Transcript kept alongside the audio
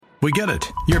We get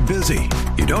it. You're busy.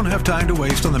 You don't have time to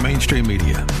waste on the mainstream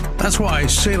media. That's why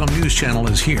Salem News Channel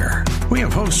is here. We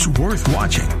have hosts worth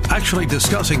watching, actually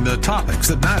discussing the topics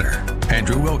that matter.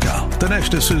 Andrew Wilkow,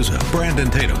 Dinesh D'Souza, Brandon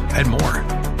Tatum, and more.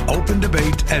 Open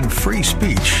debate and free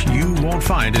speech you won't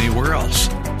find anywhere else.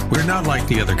 We're not like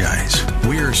the other guys.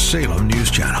 We're Salem News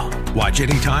Channel. Watch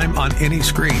anytime on any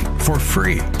screen for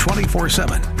free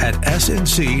 24/7 at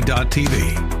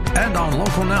snc.tv and on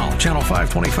Local Now, Channel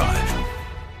 525.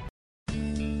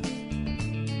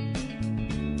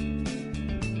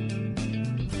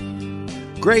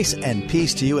 Grace and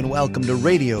peace to you, and welcome to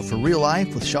Radio for Real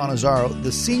Life with Sean Azzaro,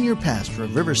 the senior pastor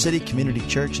of River City Community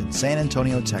Church in San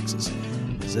Antonio, Texas.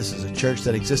 This is a church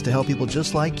that exists to help people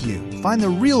just like you find the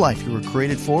real life you were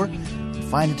created for and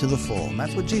find it to the full. And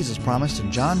that's what Jesus promised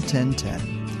in John 10:10.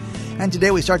 And today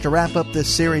we start to wrap up this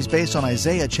series based on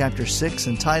Isaiah chapter 6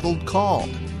 entitled Called.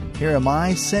 Here am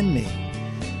I, send me.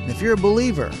 And if you're a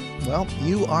believer, well,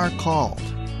 you are called.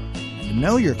 To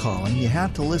know your calling, you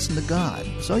have to listen to God.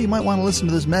 So you might want to listen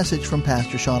to this message from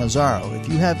Pastor Sean Azzaro. If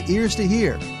you have ears to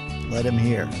hear, let him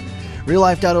hear.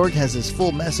 RealLife.org has his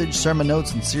full message, sermon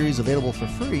notes, and series available for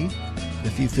free.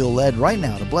 If you feel led right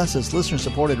now to bless this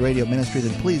listener-supported radio ministry,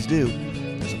 then please do.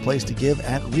 There's a place to give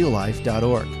at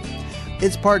RealLife.org.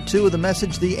 It's part 2 of the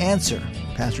message, The Answer.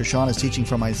 Pastor Sean is teaching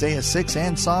from Isaiah 6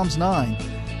 and Psalms 9.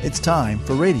 It's time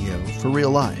for Radio for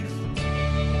Real Life.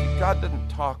 God didn't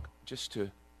talk just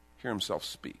to hear himself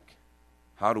speak.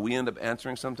 How do we end up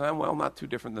answering sometime? Well, not too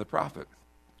different than the prophet.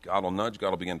 God will nudge,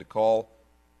 God will begin to call.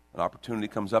 An opportunity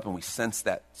comes up and we sense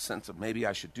that sense of maybe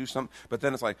I should do something. But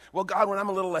then it's like, well, God, when I'm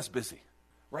a little less busy.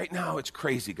 Right now it's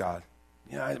crazy, God.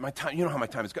 Yeah, my time, you know how my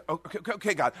time is.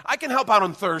 Okay, God, I can help out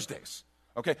on Thursdays.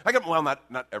 Okay,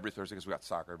 not every Thursday because we got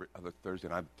soccer every other Thursday.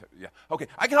 And okay,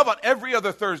 I can help out every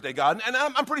other Thursday, God, and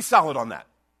I'm pretty solid on that.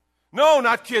 No,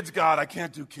 not kids, God. I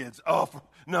can't do kids.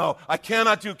 No, I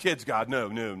cannot do kids, God. No.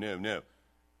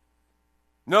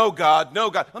 No, God.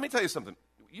 Let me tell you something.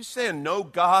 You saying no,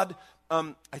 God,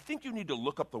 I think you need to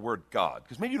look up the word God,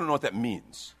 because maybe you don't know what that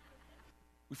means.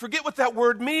 We forget what that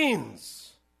word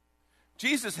means.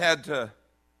 Jesus had to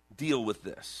deal with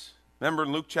this. Remember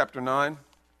in Luke chapter 9,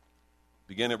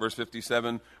 beginning at verse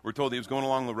 57, we're told he was going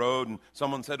along the road, and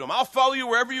someone said to him, I'll follow you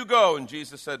wherever you go. And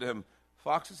Jesus said to him,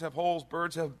 foxes have holes,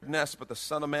 birds have nests, but the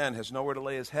Son of Man has nowhere to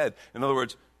lay his head. In other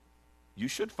words, you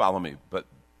should follow me, but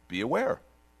be aware.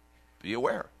 Be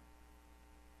aware.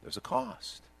 There's a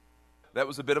cost. That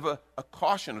was a bit of a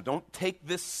caution. Don't take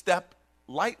this step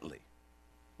lightly.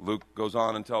 Luke goes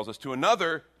on and tells us, to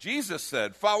another, Jesus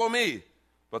said, follow me.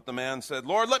 But the man said,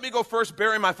 Lord, let me go first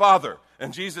bury my father.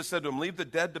 And Jesus said to him, leave the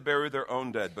dead to bury their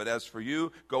own dead. But as for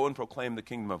you, go and proclaim the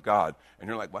kingdom of God. And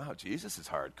you're like, wow, Jesus is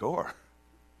hardcore.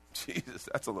 Jesus,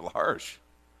 that's a little harsh.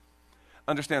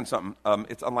 Understand something.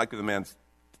 It's unlikely the man's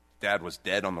dad was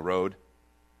dead on the road.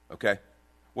 Okay?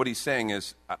 What he's saying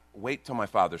is, wait till my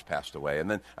father's passed away,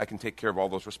 and then I can take care of all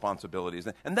those responsibilities,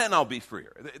 and then I'll be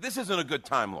freer. This isn't a good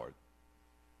time, Lord.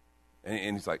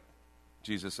 And he's like,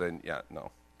 Jesus saying, yeah,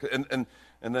 no. And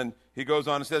then he goes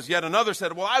on and says, yet another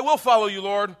said, well, I will follow you,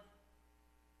 Lord.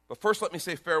 But first let me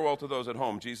say farewell to those at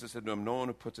home. Jesus said to him, no one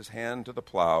who puts his hand to the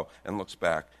plow and looks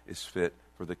back is fit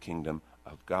for the kingdom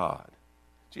of God.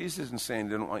 Jesus isn't saying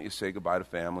he didn't want you to say goodbye to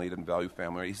family, he didn't value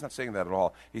family. He's not saying that at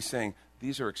all. He's saying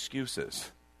these are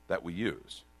excuses that we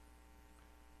use.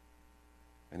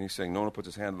 And he's saying no one who puts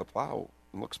his hand to the plow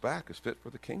and looks back is fit for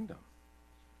the kingdom.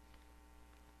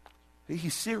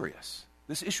 He's serious.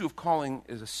 This issue of calling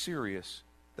is a serious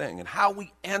thing. And how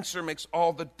we answer makes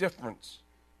all the difference.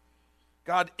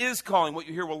 God is calling. What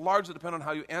you hear will largely depend on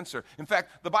how you answer. In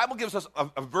fact, the Bible gives us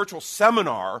a virtual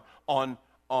seminar on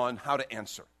how to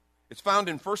answer. It's found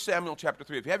in 1 Samuel chapter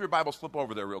 3. If you have your Bibles, flip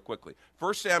over there real quickly.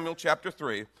 1 Samuel chapter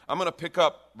 3. I'm going to pick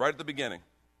up right at the beginning.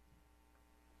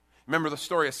 Remember the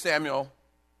story of Samuel?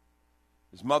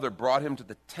 His mother brought him to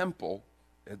the temple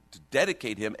to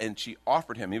dedicate him, and she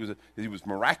offered him. He was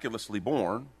miraculously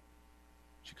born.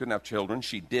 She couldn't have children.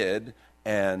 She did,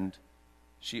 and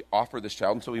she offered this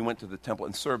child, and so he went to the temple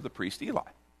and served the priest Eli.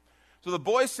 So the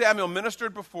boy Samuel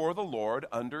ministered before the Lord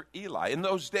under Eli. In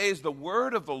those days, the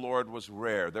word of the Lord was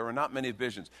rare. There were not many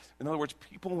visions. In other words,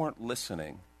 people weren't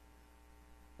listening,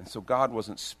 and so God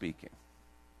wasn't speaking.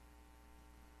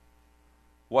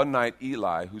 One night,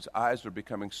 Eli, whose eyes were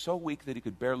becoming so weak that he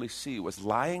could barely see, was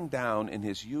lying down in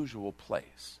his usual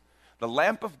place. The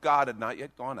lamp of God had not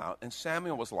yet gone out, and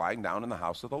Samuel was lying down in the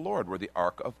house of the Lord, where the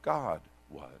ark of God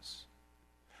was.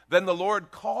 Then the Lord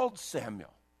called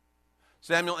Samuel.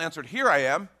 Samuel answered, "Here I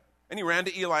am." And he ran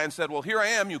to Eli and said, "Well, here I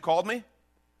am, you called me?"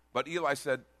 But Eli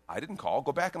said, "I didn't call,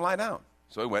 go back and lie down."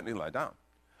 So he went and he lay down.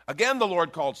 Again, the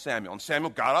Lord called Samuel, and Samuel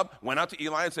got up, went out to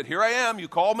Eli, and said, "Here I am, you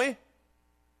called me?"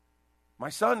 "My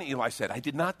son," Eli said, "I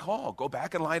did not call. Go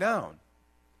back and lie down."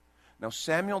 Now,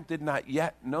 Samuel did not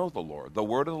yet know the Lord. The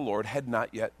word of the Lord had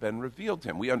not yet been revealed to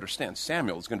him. We understand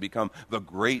Samuel is going to become the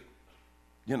great,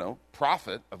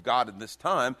 prophet of God in this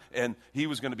time, and he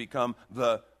was going to become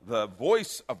the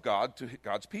voice of God to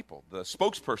God's people, the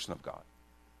spokesperson of God.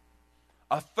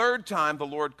 A third time, the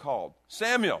Lord called,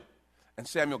 "Samuel." And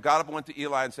Samuel got up and went to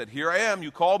Eli and said, "Here I am, you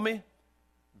called me?"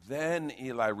 Then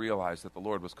Eli realized that the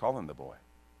Lord was calling the boy.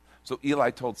 So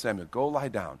Eli told Samuel, "Go lie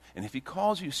down, and if he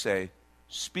calls you, say,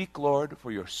 'Speak, Lord,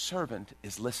 for your servant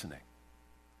is listening.'"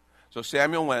 So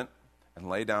Samuel went and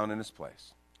lay down in his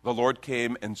place. The Lord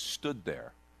came and stood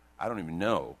there. I don't even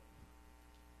know.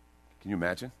 Can you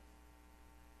imagine?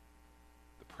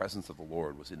 The presence of the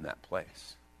Lord was in that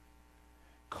place.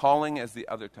 Calling as the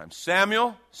other time,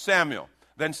 "Samuel, Samuel."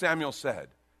 Then Samuel said,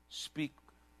 "Speak,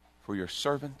 for your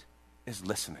servant is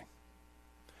listening."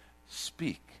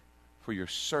 Speak, for your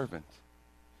servant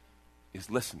is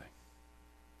listening.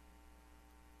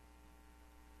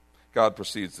 God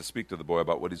proceeds to speak to the boy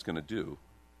about what he's going to do,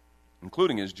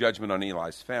 including his judgment on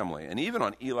Eli's family, and even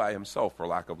on Eli himself for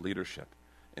lack of leadership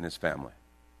in his family.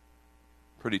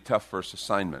 Pretty tough first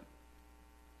assignment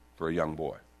for a young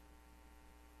boy.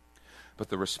 But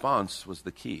the response was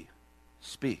the key.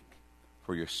 Speak,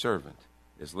 for your servant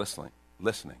is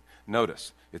listening.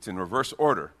 Notice, it's in reverse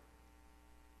order.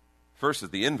 First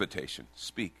is the invitation,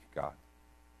 "Speak, God."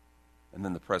 And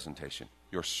then the presentation,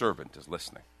 "Your servant is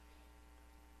listening."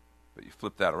 But you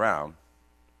flip that around,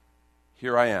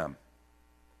 "Here I am,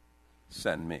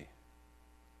 send me."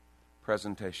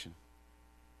 Presentation,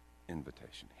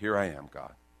 invitation. "Here I am,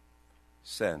 God,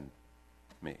 send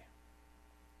me."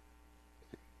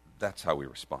 That's how we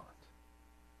respond.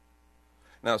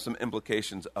 Now, some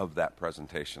implications of that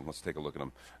presentation. Let's take a look at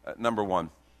them. Number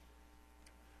one,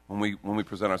 when we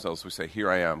present ourselves, we say, "Here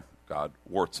I am, God,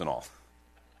 warts and all."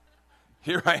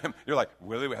 Here I am. You're like,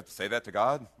 really? We have to say that to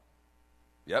God?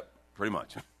 Yep, pretty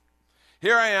much.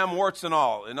 "Here I am, warts and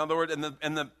all." In other words,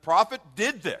 and the prophet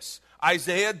did this.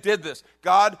 Isaiah did this.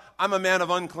 "God, I'm a man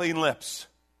of unclean lips.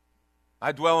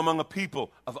 I dwell among a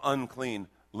people of unclean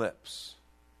lips."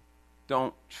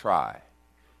 Don't try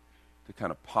to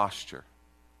kind of posture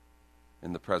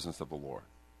in the presence of the Lord.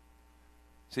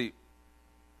 See,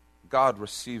 God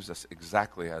receives us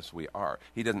exactly as we are.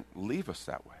 He doesn't leave us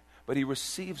that way, but he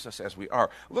receives us as we are.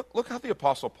 Look how the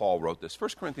Apostle Paul wrote this.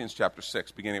 1 Corinthians chapter 6,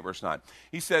 beginning at verse 9.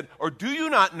 He said, "Or do you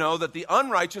not know that the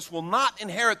unrighteous will not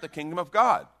inherit the kingdom of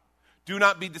God? Do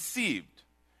not be deceived.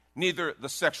 Neither the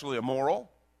sexually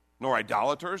immoral, nor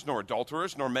idolaters, nor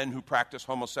adulterers, nor men who practice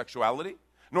homosexuality,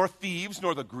 nor thieves,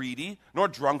 nor the greedy, nor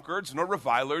drunkards, nor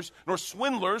revilers, nor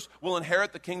swindlers will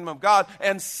inherit the kingdom of God.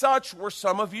 And such were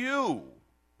some of you.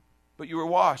 But you were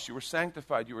washed, you were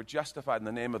sanctified, you were justified in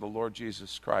the name of the Lord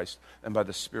Jesus Christ and by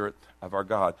the Spirit of our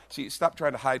God." See, stop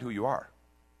trying to hide who you are.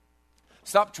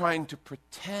 Stop trying to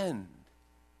pretend.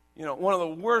 One of the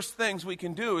worst things we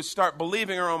can do is start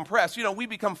believing our own press. We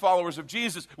become followers of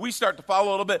Jesus. We start to follow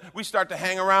a little bit. We start to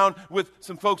hang around with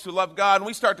some folks who love God, and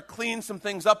we start to clean some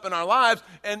things up in our lives,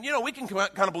 and, we can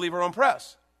kind of believe our own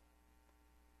press.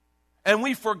 And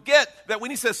we forget that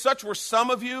when he says, "Such were some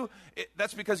of you,"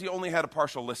 that's because he only had a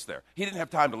partial list there. He didn't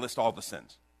have time to list all the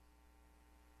sins.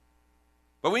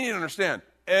 But we need to understand,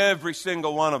 every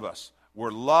single one of us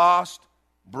were lost,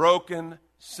 broken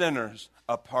sinners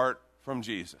apart from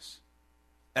Jesus.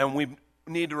 And we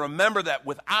need to remember that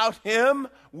without him,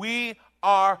 we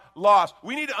are lost.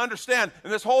 We need to understand, in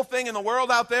this whole thing in the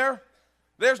world out there,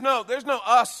 there's no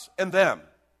us and them.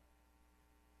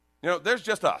 There's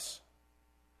just us.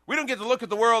 We don't get to look at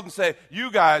the world and say,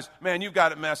 "You guys, man, you've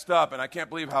got it messed up, and I can't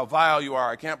believe how vile you are.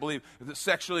 I can't believe that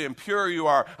sexually impure you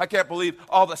are. I can't believe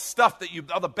all the stuff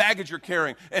all the baggage you're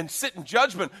carrying," and sit in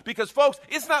judgment. Because, folks,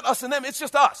 it's not us and them, it's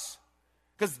just us.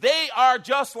 Because they are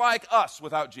just like us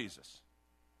without Jesus.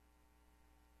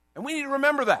 And we need to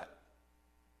remember that.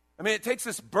 It takes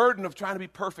this burden of trying to be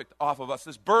perfect off of us,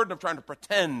 this burden of trying to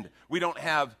pretend we don't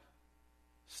have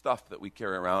stuff that we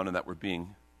carry around and that we're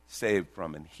being saved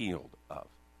from and healed of.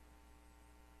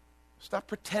 Stop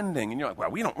pretending. And you're like, "Well,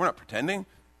 we're not pretending."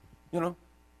 We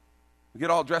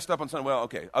get all dressed up on Sunday. Well,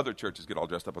 okay, other churches get all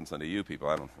dressed up on Sunday. You people,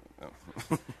 I don't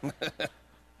know.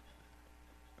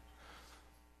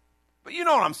 But you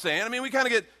know what I'm saying. We kind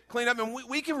of get cleaned up, and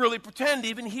we can really pretend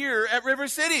even here at River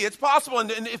City. It's possible. And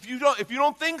if you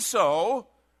don't think so,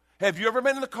 have you ever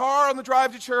been in the car on the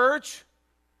drive to church,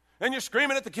 and you're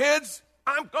screaming at the kids,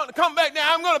 "I'm going to come back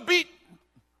now. I'm going to beat."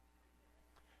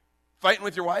 Fighting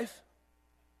with your wife?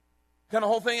 kind of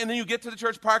whole thing. And then you get to the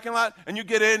church parking lot, and you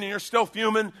get in, and you're still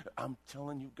fuming. I'm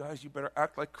telling you guys, you better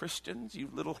act like Christians, you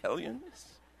little hellions.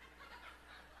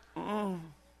 And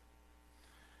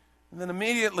then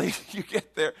immediately you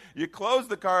get there, you close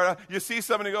the car, you see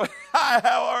somebody go, hi,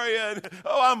 how are you? And,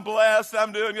 oh, I'm blessed,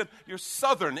 I'm doing good. You're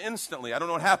Southern instantly. I don't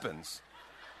know what happens.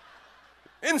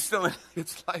 Instantly,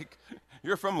 it's like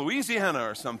you're from Louisiana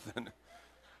or something.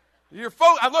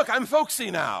 Look, I'm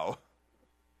folksy now.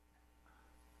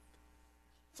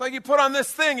 It's like you put on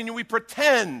this thing and we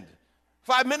pretend.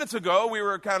 5 minutes ago, we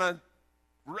were kind of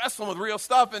wrestling with real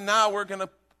stuff, and now we're going to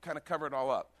kind of cover it all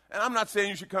up. And I'm not saying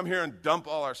you should come here and dump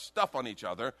all our stuff on each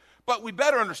other, but we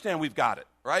better understand we've got it,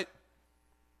 right?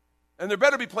 And there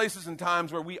better be places and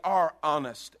times where we are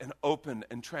honest and open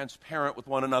and transparent with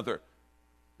one another.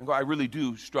 And go, I really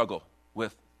do struggle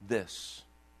with this.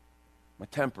 My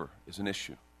temper is an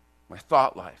issue. My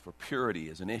thought life or purity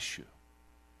is an issue.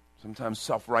 Sometimes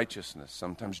self-righteousness,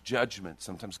 sometimes judgment,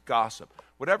 sometimes gossip,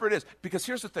 whatever it is. Because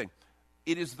here's the thing.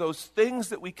 It is those things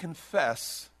that we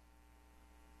confess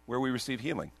where we receive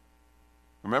healing.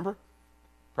 Remember?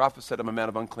 The prophet said, I'm a man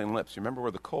of unclean lips. You remember where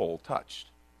the coal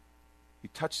touched? He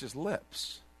touched his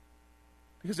lips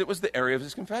because it was the area of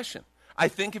his confession. I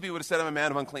think if he would have said, I'm a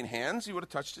man of unclean hands, he would have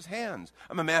touched his hands.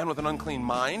 I'm a man with an unclean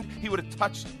mind, he would have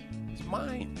touched his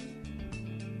mind.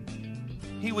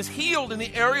 He was healed in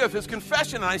the area of his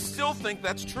confession, and I still think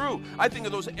that's true. I think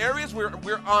of those areas where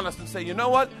we're honest and say, you know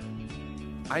what?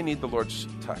 I need the Lord's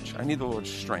touch. I need the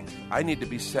Lord's strength. I need to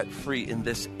be set free in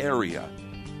this area.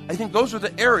 I think those are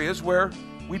the areas where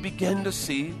we begin to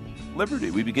see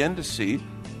liberty. We begin to see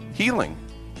healing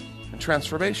and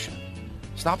transformation.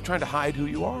 Stop trying to hide who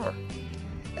you are.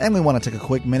 And we want to take a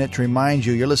quick minute to remind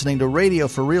you you're listening to Radio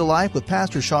for Real Life with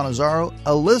Pastor Sean Azzaro,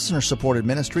 a listener-supported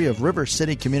ministry of River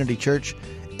City Community Church,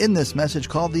 in this message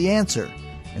called The Answer,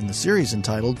 in the series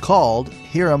entitled Called,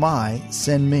 Here Am I,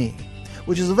 Send Me,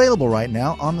 which is available right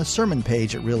now on the sermon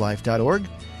page at reallife.org.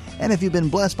 And if you've been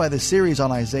blessed by the series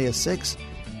on Isaiah 6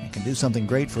 and can do something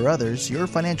great for others, your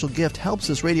financial gift helps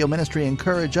this radio ministry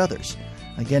encourage others.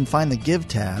 Again, find the Give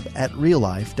tab at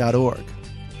reallife.org.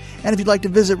 And if you'd like to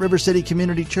visit River City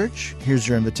Community Church, here's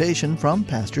your invitation from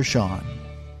Pastor Sean.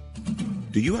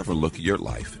 Do you ever look at your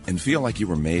life and feel like you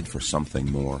were made for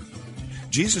something more?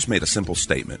 Jesus made a simple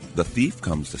statement. The thief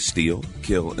comes to steal,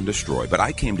 kill, and destroy, but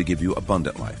I came to give you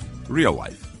abundant life, real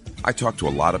life. I talk to a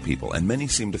lot of people, and many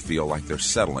seem to feel like they're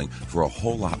settling for a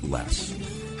whole lot less.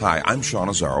 Hi, I'm Sean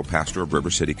Azzaro, pastor of River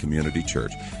City Community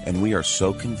Church, and we are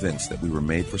so convinced that we were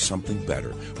made for something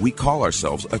better. We call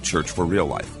ourselves a church for real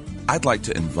life. I'd like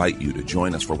to invite you to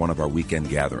join us for one of our weekend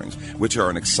gatherings, which are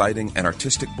an exciting and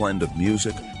artistic blend of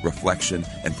music, reflection,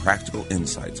 and practical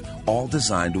insights, all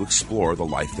designed to explore the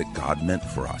life that God meant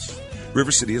for us.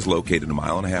 River City is located 1.5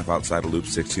 miles outside of Loop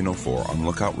 1604 on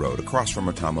Lookout Road across from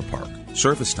Otama Park.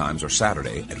 Service times are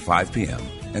Saturday at 5 p.m.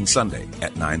 and Sunday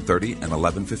at 9:30 and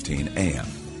 11:15 a.m.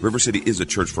 River City is a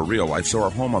church for real life, so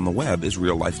our home on the web is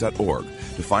reallife.org.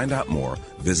 To find out more,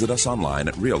 visit us online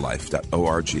at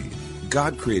reallife.org.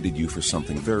 God created you for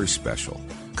something very special.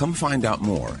 Come find out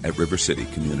more at River City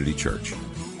Community Church.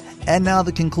 And now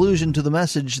the conclusion to the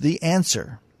message, The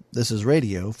Answer. This is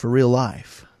Radio for Real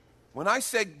Life. When I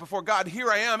say before God, here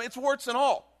I am, it's warts and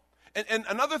all. And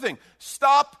another thing,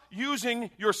 stop using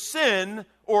your sin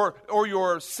or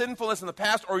your sinfulness in the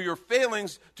past or your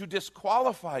failings to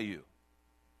disqualify you.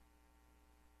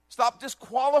 Stop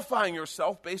disqualifying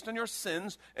yourself based on your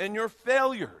sins and your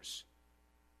failures,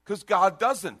 because God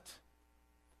doesn't.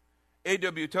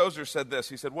 A.W. Tozer said this.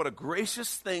 He said, what a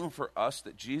gracious thing for us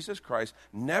that Jesus Christ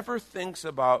never thinks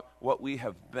about what we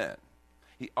have been.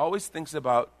 He always thinks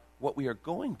about what we are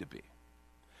going to be.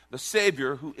 The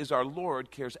Savior, who is our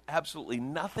Lord, cares absolutely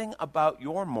nothing about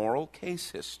your moral case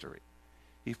history.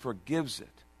 He forgives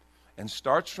it and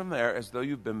starts from there as though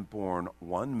you've been born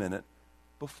 1 minute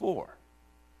before.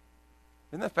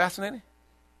 Isn't that fascinating?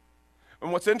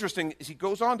 And what's interesting is he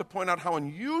goes on to point out how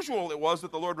unusual it was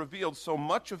that the Lord revealed so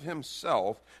much of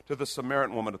himself to the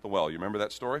Samaritan woman at the well. You remember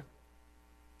that story?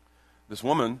 This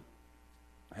woman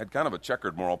had kind of a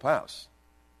checkered moral past.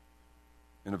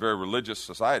 In a very religious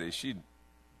society, she'd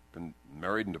been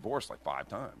married and divorced like 5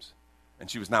 times. And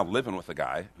she was now living with a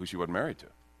guy who she wasn't married to,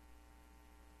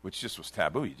 which just was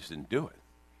taboo. You just didn't do it.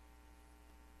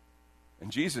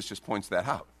 And Jesus just points that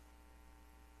out.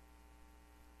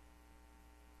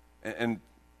 And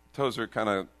Tozer kind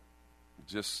of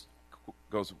just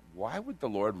goes, why would the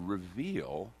Lord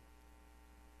reveal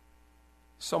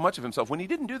so much of himself when he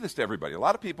didn't do this to everybody? A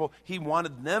lot of people, he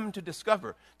wanted them to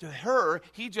discover. To her,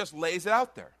 he just lays it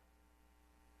out there.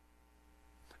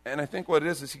 And I think what it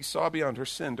is he saw beyond her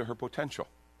sin to her potential.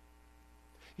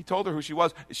 He told her who she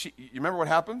was. You remember what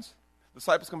happens? The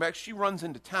disciples come back. She runs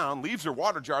into town, leaves her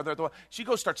water jar there. She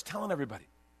goes, starts telling everybody,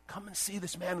 come and see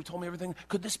this man who told me everything.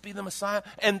 Could this be the Messiah?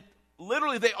 And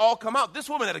literally they all come out. This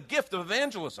woman had a gift of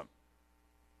evangelism.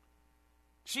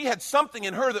 She had something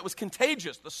in her that was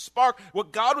contagious. The spark,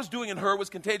 what God was doing in her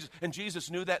was contagious. And Jesus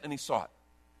knew that and he saw it.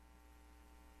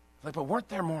 Like, but weren't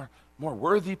there more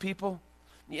worthy people?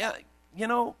 Yeah,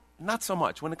 not so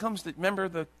much. When it comes to, remember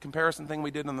the comparison thing we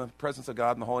did in the presence of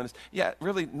God and the holiness? Yeah,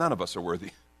 really, none of us are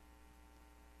worthy.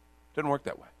 Didn't work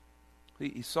that way.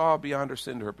 He saw beyond her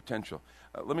sin to her potential.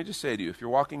 Let me just say to you, if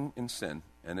you're walking in sin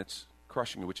and it's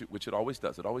crushing you, which it always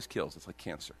does, it always kills, it's like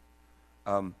cancer.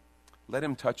 Let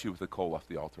him touch you with a coal off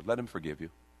the altar. Let him forgive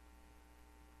you.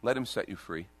 Let him set you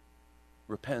free.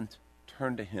 Repent.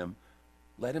 Turn to him.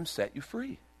 Let him set you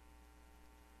free.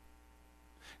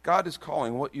 God is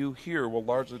calling. What you hear will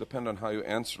largely depend on how you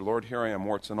answer. Lord, here I am,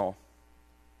 warts and all.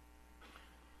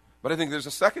 But I think there's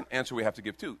a second answer we have to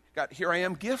give too. God, here I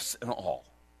am, gifts and all.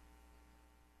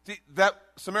 See, that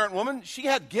Samaritan woman, she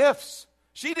had gifts.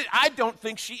 I don't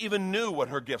think she even knew what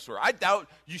her gifts were. I doubt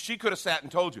she could have sat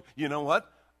and told you, you know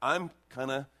what? I'm kind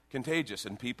of contagious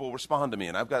and people respond to me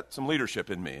and I've got some leadership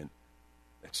in me and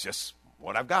it's just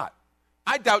what I've got.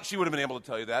 I doubt she would have been able to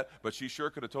tell you that, but she sure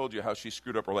could have told you how she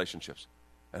screwed up relationships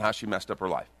and how she messed up her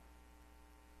life.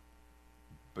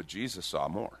 But Jesus saw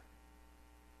more.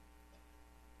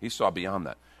 He saw beyond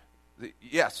that.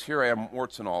 Yes, here I am,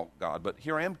 warts and all, God, but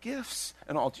here I am, gifts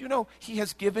and all. Do you know he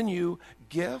has given you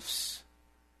gifts?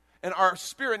 And our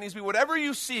spirit needs to be whatever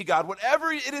you see, God,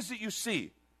 whatever it is that you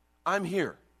see, I'm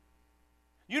here.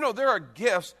 There are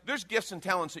gifts. There's gifts and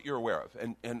talents that you're aware of,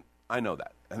 and I know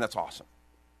that, and that's awesome.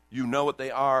 You know what they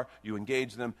are, you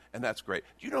engage them, and that's great.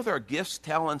 Do you know there are gifts,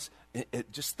 talents,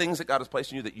 just things that God has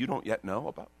placed in you that you don't yet know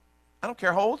about? I don't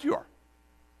care how old you are.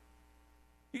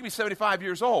 You can be 75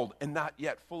 years old and not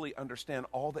yet fully understand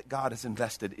all that God has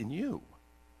invested in you.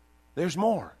 There's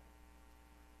more.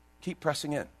 Keep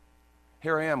pressing in.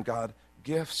 Here I am, God,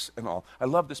 gifts and all. I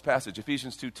love this passage,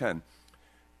 Ephesians 2:10.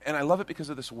 And I love it because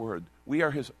of this word. We are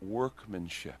his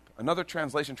workmanship. Another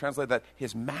translation translated that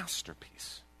his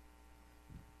masterpiece.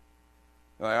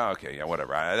 Like, oh, okay, yeah,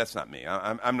 whatever. That's not me.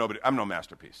 I'm nobody. I'm no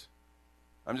masterpiece.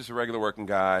 I'm just a regular working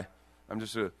guy. I'm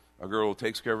just a girl who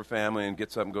takes care of her family and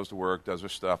gets up and goes to work, does her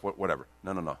stuff, whatever.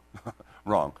 No.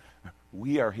 Wrong.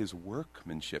 We are his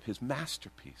workmanship, his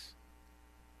masterpiece.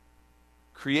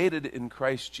 Created in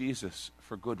Christ Jesus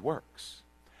for good works,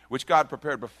 which God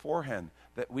prepared beforehand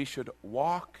that we should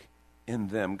walk in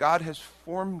them. God has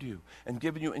formed you and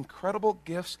given you incredible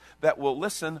gifts that will,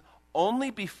 listen,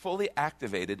 only be fully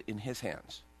activated in his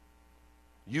hands.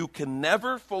 You can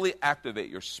never fully activate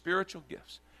your spiritual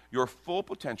gifts, your full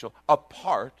potential,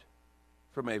 apart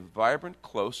from a vibrant,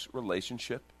 close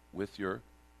relationship with your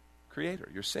Creator,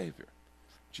 your Savior.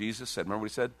 Jesus said, remember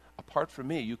what he said? Apart from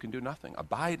me, you can do nothing.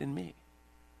 Abide in me,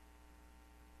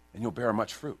 and you'll bear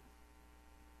much fruit.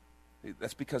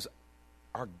 That's because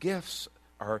our gifts,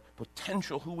 our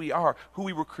potential, who we are, who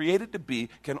we were created to be,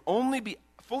 can only be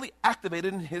fully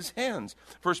activated in his hands.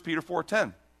 1 Peter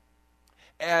 4:10.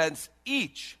 As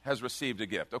each has received a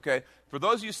gift. Okay? For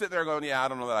those of you sitting there going, yeah, I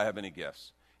don't know that I have any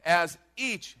gifts. As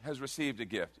each has received a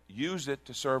gift, use it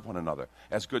to serve one another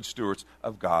as good stewards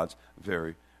of God's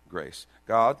very grace.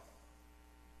 God,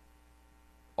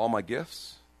 all my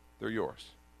gifts, they're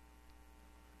yours.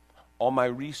 All my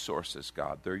resources,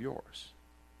 God, they're yours.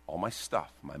 All my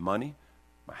stuff, my money,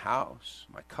 my house,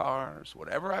 my cars,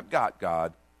 whatever I've got,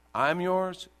 God, I'm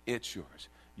yours, it's yours.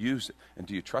 Use it. And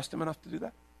do you trust him enough to do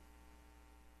that?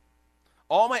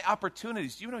 All my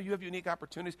opportunities, do you know you have unique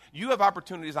opportunities? You have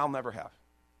opportunities I'll never have,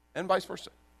 and vice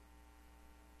versa.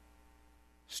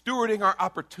 Stewarding our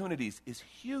opportunities is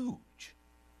huge.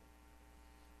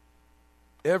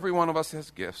 Every one of us has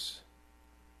gifts.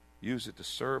 Use it to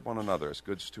serve one another as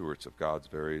good stewards of God's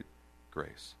very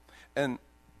grace. And,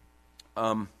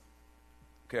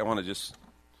 okay, I want to just,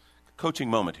 coaching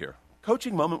moment here.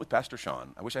 Coaching moment with Pastor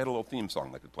Sean. I wish I had a little theme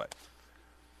song that could play.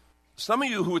 Some of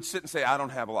you who would sit and say, I don't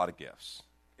have a lot of gifts.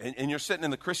 And you're sitting in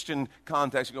the Christian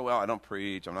context, you go, well, I don't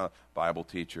preach, I'm not a Bible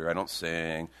teacher, I don't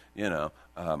sing,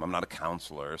 I'm not a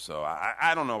counselor, so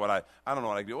I don't know what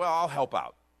I do. Well, I'll help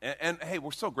out. And hey,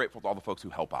 we're so grateful to all the folks who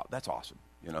help out. That's awesome.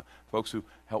 Folks who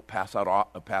help pass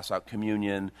out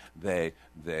communion. They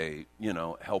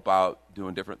help out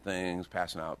doing different things,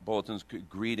 passing out bulletins,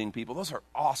 greeting people. Those are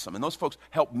awesome, and those folks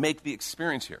help make the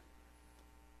experience here.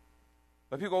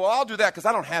 But people go, well, I'll do that because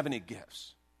I don't have any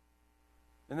gifts.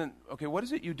 And then, okay, what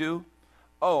is it you do?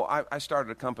 Oh, I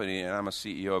started a company, and I'm a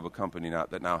CEO of a company now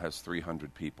that now has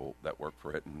 300 people that work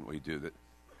for it, and we do that.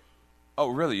 Oh,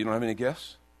 really? You don't have any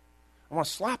gifts? I want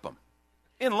to slap them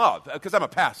in love, because I'm a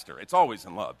pastor. It's always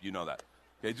in love. You know that.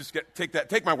 Okay, just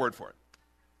take my word for it.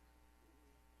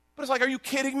 But it's like, are you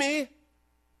kidding me?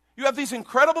 You have these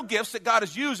incredible gifts that God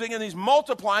is using, and He's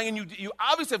multiplying, and you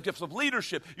obviously have gifts of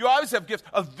leadership. You obviously have gifts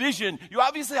of vision. You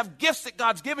obviously have gifts that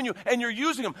God's given you, and you're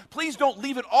using them. Please don't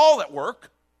leave it all at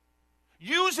work.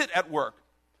 Use it at work.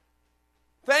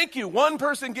 Thank you. One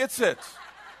person gets it.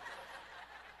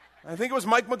 I think it was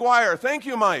Mike McGuire. Thank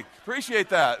you, Mike. Appreciate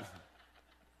that.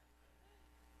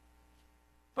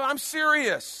 But I'm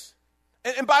serious.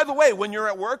 And by the way, when you're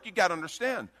at work, you got to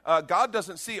understand, God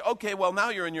doesn't see, okay, well, now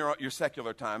you're in your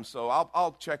secular time, so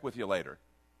I'll check with you later.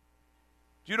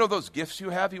 Do you know those gifts you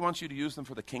have? He wants you to use them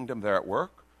for the kingdom there at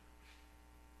work.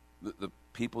 The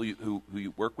people who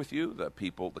you work with you,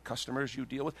 the customers you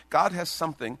deal with. God has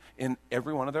something in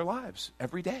every one of their lives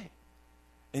every day.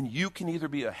 And you can either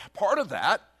be a part of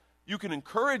that, you can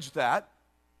encourage that,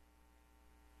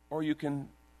 or you can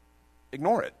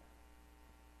ignore it.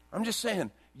 I'm just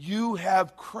saying, you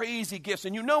have crazy gifts,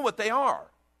 and you know what they are.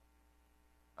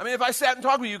 I mean, if I sat and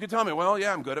talked with you, you could tell me, well,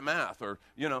 yeah, I'm good at math, or,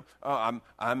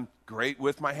 I'm great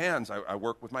with my hands. I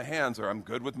work with my hands, or I'm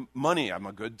good with money. I'm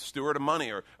a good steward of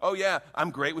money, or, oh, yeah, I'm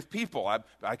great with people.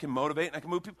 I can motivate and I can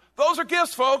move people. Those are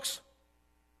gifts, folks.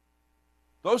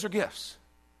 Those are gifts.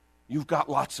 You've got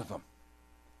lots of them.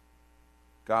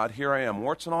 God, here I am,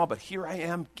 warts and all, but here I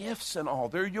am, gifts and all.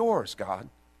 They're yours, God.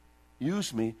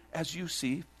 Use me as you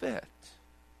see fit.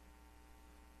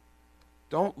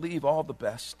 Don't leave all the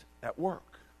best at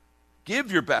work.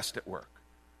 Give your best at work,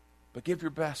 but give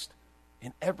your best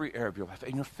in every area of your life,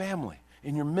 in your family,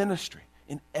 in your ministry,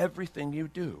 in everything you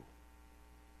do.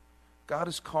 God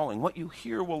is calling. What you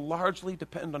hear will largely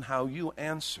depend on how you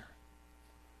answer.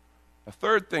 A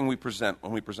third thing we present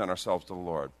when we present ourselves to the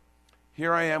Lord.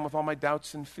 Here I am with all my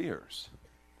doubts and fears.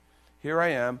 Here I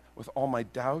am with all my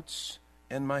doubts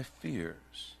and my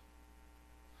fears.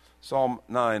 Psalm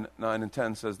 9 and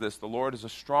 10 says this, the Lord is a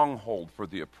stronghold for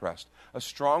the oppressed, a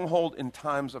stronghold in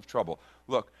times of trouble.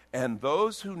 Look, and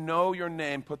those who know your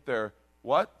name put their,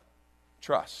 what?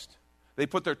 Trust. They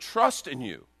put their trust in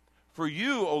you. For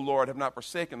you, O Lord, have not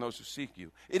forsaken those who seek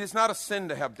you. It is not a sin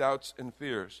to have doubts and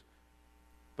fears,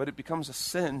 but it becomes a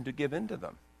sin to give in to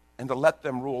them and to let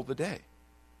them rule the day.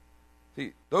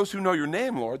 See, those who know your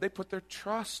name, Lord, they put their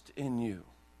trust in you.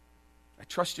 I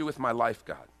trust you with my life,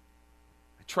 God.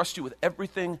 I trust you with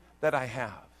everything that I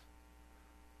have.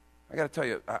 I got to tell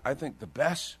you, I think the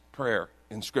best prayer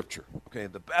in Scripture, okay,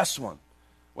 the best one,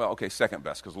 well, okay, second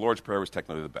best, because the Lord's Prayer was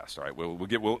technically the best, all right?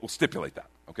 We'll stipulate that,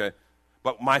 okay?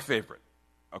 But my favorite,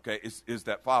 okay, is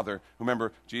that Father,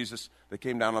 remember Jesus, they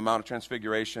came down on the Mount of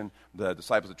Transfiguration, the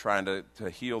disciples are trying to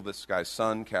heal this guy's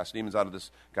son, cast demons out of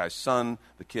this guy's son,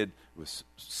 the kid was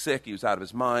sick, he was out of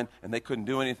his mind, and they couldn't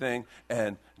do anything,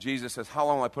 and Jesus says, how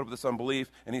long will I put up with this unbelief?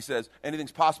 And he says,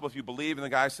 anything's possible if you believe, and the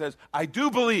guy says, I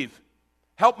do believe,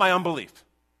 help my unbelief.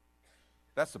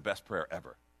 That's the best prayer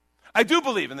ever. I do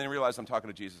believe, and then he realized I'm talking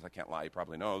to Jesus, I can't lie, he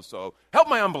probably knows, so help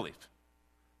my unbelief.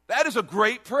 That is a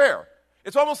great prayer.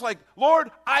 It's almost like,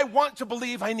 Lord, I want to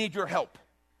believe, I need your help.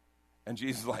 And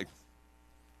Jesus is like,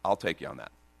 I'll take you on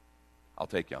that. I'll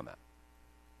take you on that.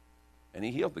 And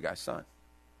he healed the guy's son.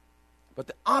 But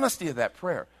the honesty of that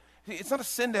prayer, it's not a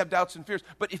sin to have doubts and fears,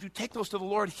 but if you take those to the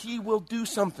Lord, he will do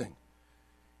something.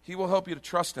 He will help you to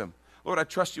trust him. Lord, I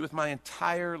trust you with my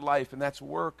entire life, and that's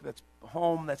work, that's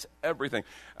home, that's everything.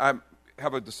 I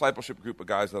have a discipleship group of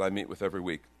guys that I meet with every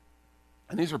week.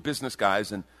 And these are business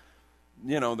guys, and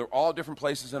they're all different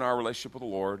places in our relationship with the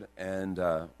Lord, and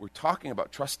we're talking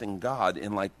about trusting God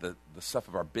in like the stuff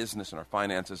of our business and our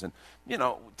finances, and we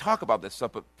talk about this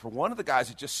stuff, but for one of the guys,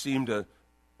 it just seemed to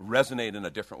resonate in a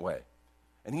different way.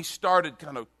 And he started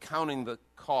kind of counting the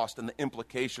cost and the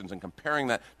implications and comparing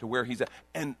that to where he's at.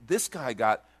 And this guy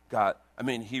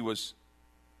he was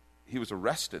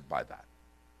arrested by that.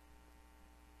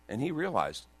 And he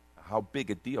realized how big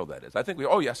a deal that is. I think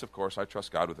oh yes, of course, I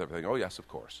trust God with everything. Oh yes, of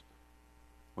course.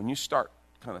 When you start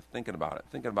kind of thinking about it,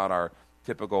 thinking about our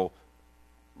typical,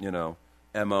 MO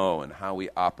and how we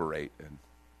operate and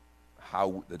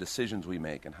how the decisions we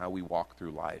make and how we walk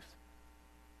through life,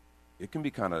 it can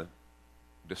be kind of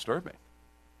disturbing.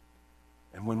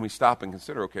 And when we stop and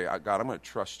consider, okay, God, I'm going to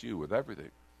trust you with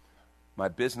everything. My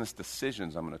business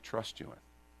decisions, I'm going to trust you in.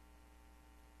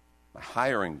 My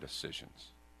hiring decisions.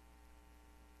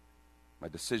 My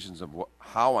decisions of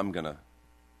how I'm going to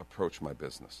approach my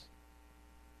business.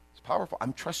 It's powerful.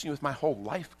 I'm trusting you with my whole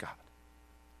life, God.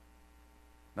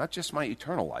 Not just my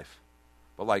eternal life,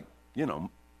 but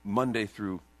Monday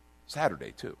through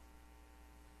Saturday too.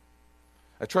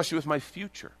 I trust you with my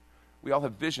future. We all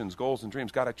have visions, goals, and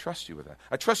dreams. God, I trust you with that.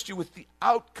 I trust you with the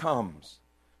outcomes.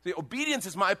 The obedience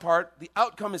is my part. The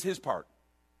outcome is his part.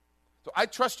 So I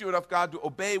trust you enough, God, to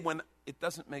obey when it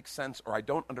doesn't make sense or I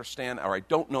don't understand or I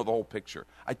don't know the whole picture.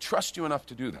 I trust you enough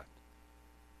to do that.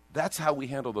 That's how we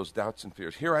handle those doubts and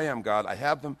fears. Here I am, God. I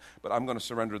have them, but I'm going to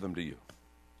surrender them to you.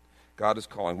 God is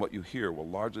calling. What you hear will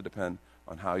largely depend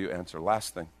on how you answer.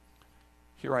 Last thing,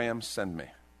 here I am, send me.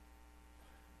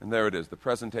 And there it is, the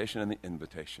presentation and the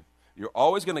invitation. You're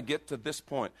always going to get to this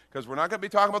point because we're not going to be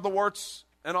talking about the warts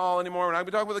and all anymore. We're not going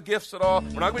to be talking about the gifts at all.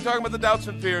 We're not going to be talking about the doubts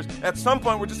and fears. At some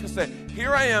point, we're just going to say,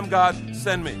 here I am, God,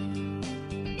 send me.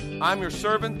 I'm your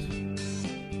servant.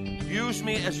 Use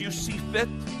me as you see fit.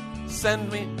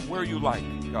 Send me where you like,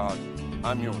 God.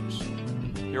 I'm yours.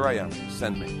 Here I am.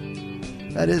 Send me.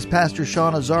 That is Pastor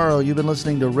Sean Azzaro. You've been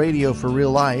listening to Radio for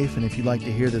Real Life, and if you'd like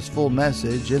to hear this full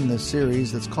message in this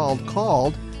series that's called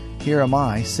Here Am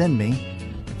I, Send Me,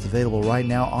 it's available right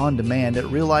now on demand at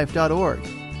reallife.org.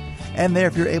 And there,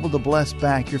 if you're able to bless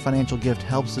back, your financial gift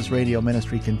helps this radio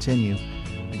ministry continue.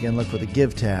 Again, look for the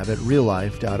Give tab at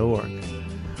reallife.org.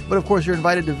 But of course, you're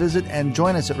invited to visit and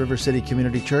join us at River City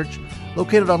Community Church,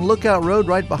 located on Lookout Road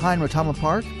right behind Rotama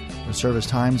Park. Our service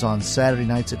times on Saturday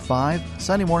nights at 5,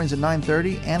 Sunday mornings at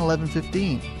 9:30 and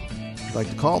 11:15. If you'd like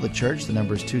to call the church, the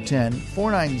number is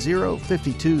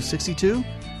 210-490-5262.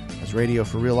 As Radio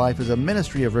for Real Life is a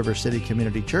ministry of River City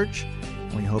Community Church,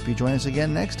 and we hope you join us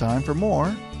again next time for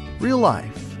more Real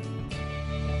Life.